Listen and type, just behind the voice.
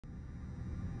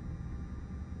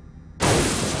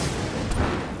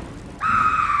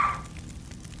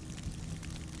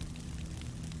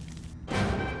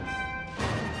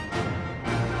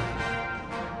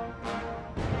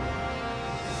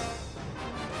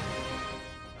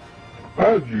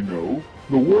As you know,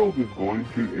 the world is going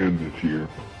to end this year,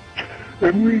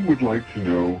 and we would like to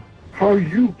know how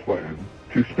you plan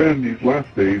to spend these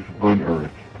last days on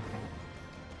Earth.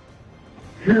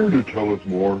 Here to tell us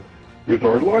more is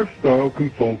our lifestyle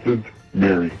consultant,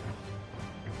 Mary.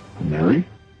 Mary?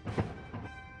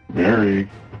 Mary?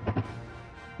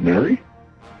 Mary?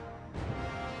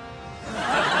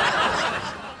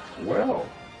 Well,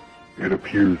 it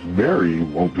appears Mary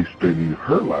won't be spending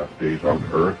her last days on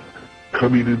Earth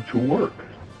coming into work.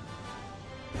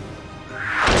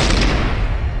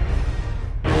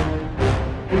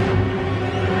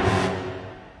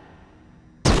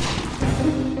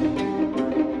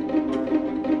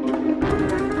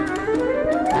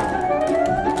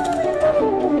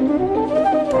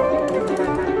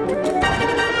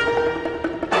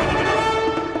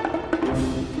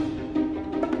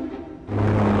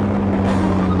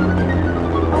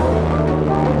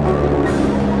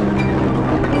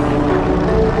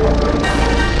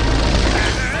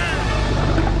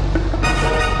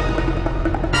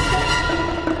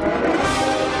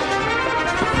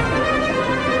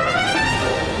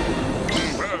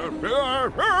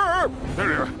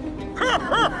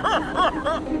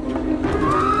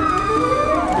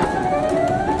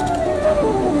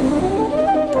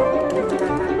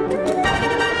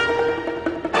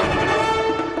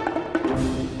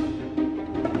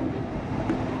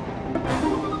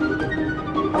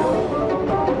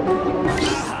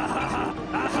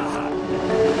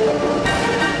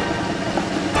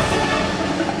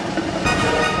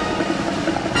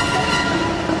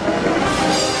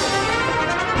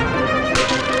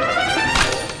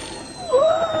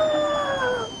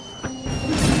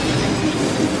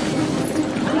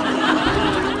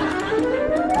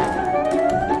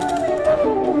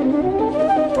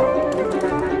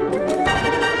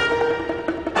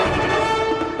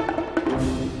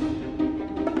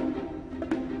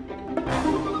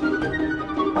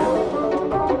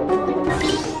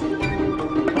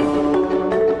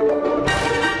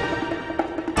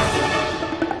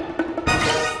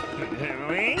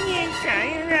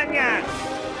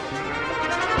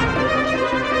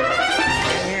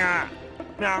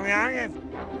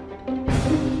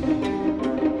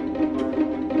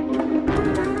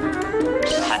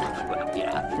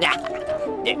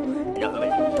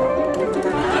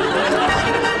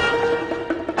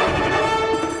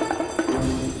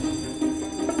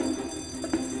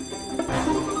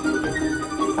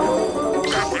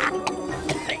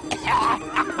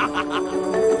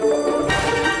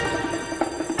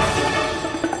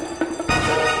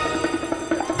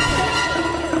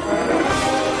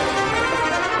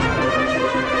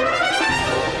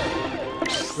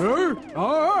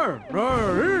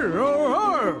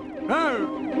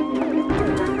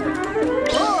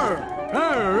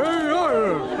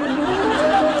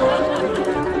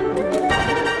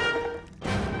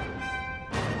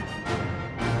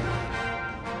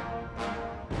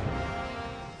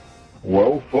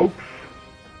 Well, folks,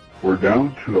 we're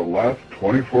down to the last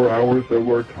 24 hours of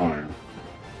our time.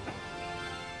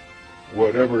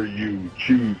 Whatever you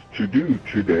choose to do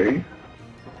today,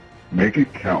 make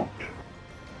it count.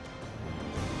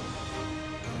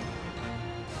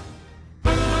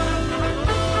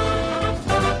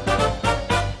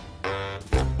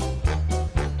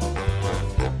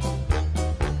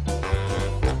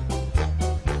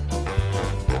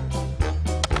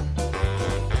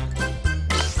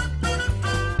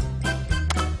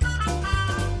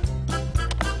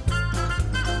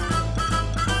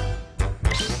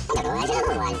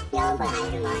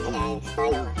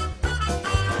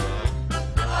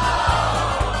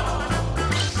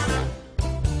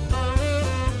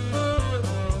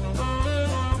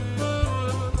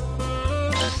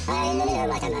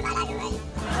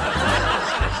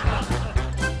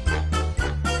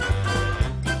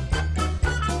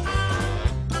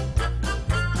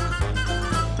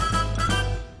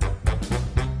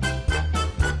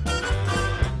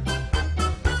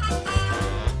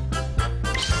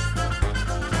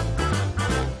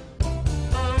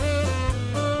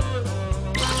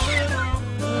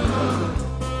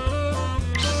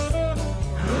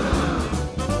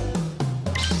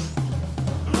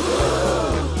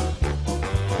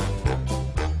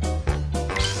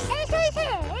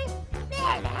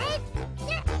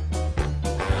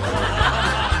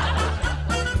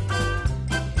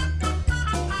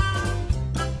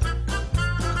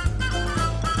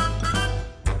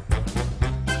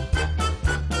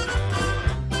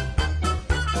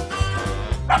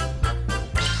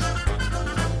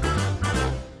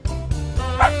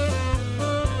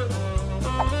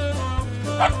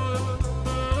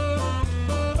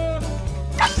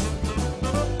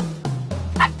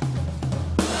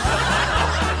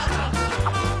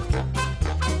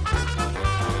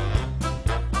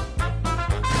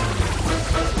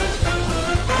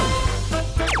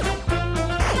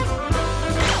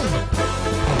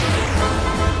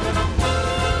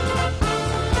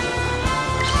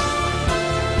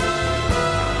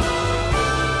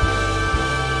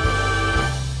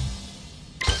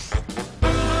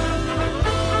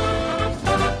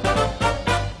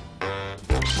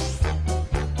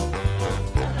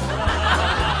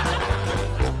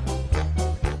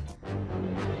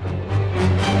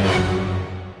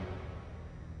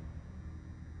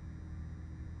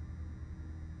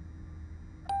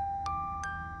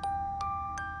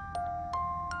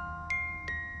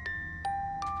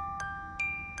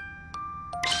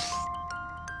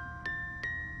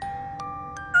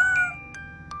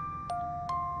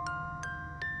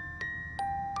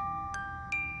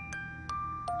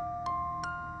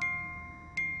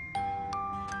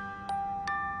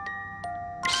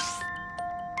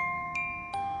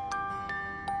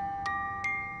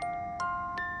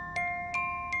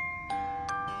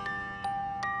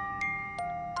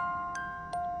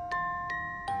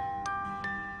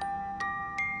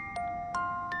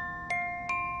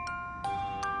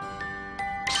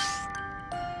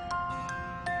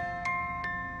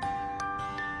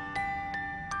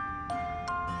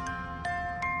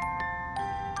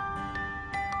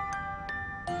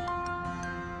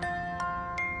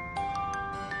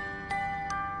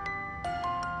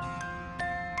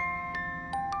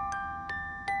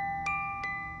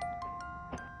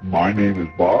 My name is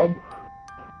Bob,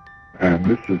 and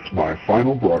this is my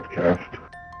final broadcast.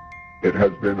 It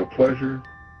has been a pleasure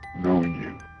knowing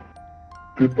you.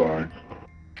 Goodbye.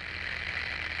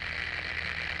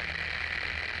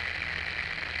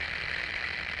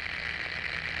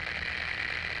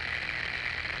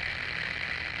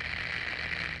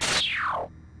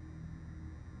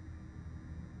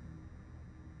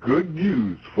 Good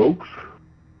news, folks.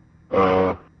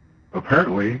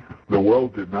 Apparently, the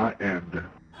world did not end.